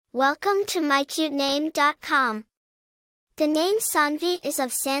Welcome to mycutename.com. The name Saanvi is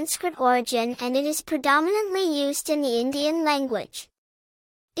of Sanskrit origin and it is predominantly used in the Indian language.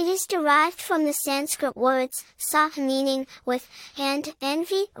 It is derived from the Sanskrit words sa meaning with and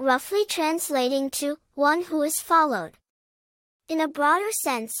envi roughly translating to one who is followed. In a broader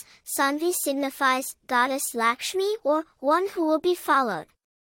sense, Saanvi signifies goddess Lakshmi or one who will be followed.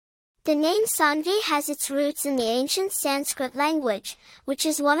 The name Saanvi has its roots in the ancient Sanskrit language, which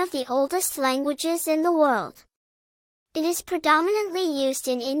is one of the oldest languages in the world. It is predominantly used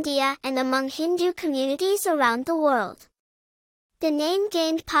in India and among Hindu communities around the world. The name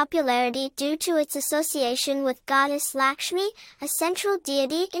gained popularity due to its association with goddess Lakshmi, a central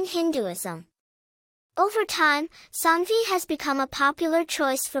deity in Hinduism. Over time, Saanvi has become a popular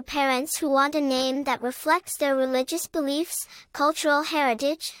choice for parents who want a name that reflects their religious beliefs, cultural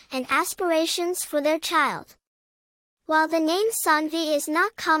heritage, and aspirations for their child. While the name Saanvi is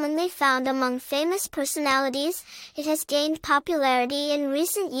not commonly found among famous personalities, it has gained popularity in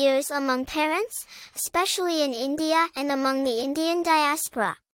recent years among parents, especially in India and among the Indian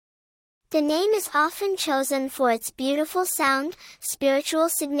diaspora. The name is often chosen for its beautiful sound, spiritual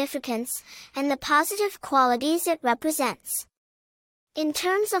significance, and the positive qualities it represents. In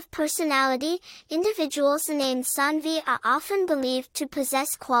terms of personality, individuals named Saanvi are often believed to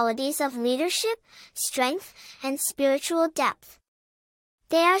possess qualities of leadership, strength, and spiritual depth.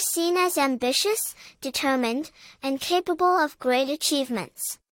 They are seen as ambitious, determined, and capable of great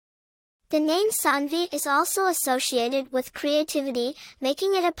achievements. The name Saanvi is also associated with creativity,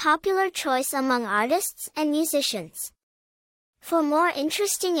 making it a popular choice among artists and musicians. For more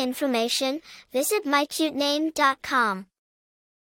interesting information, visit mycutename.com.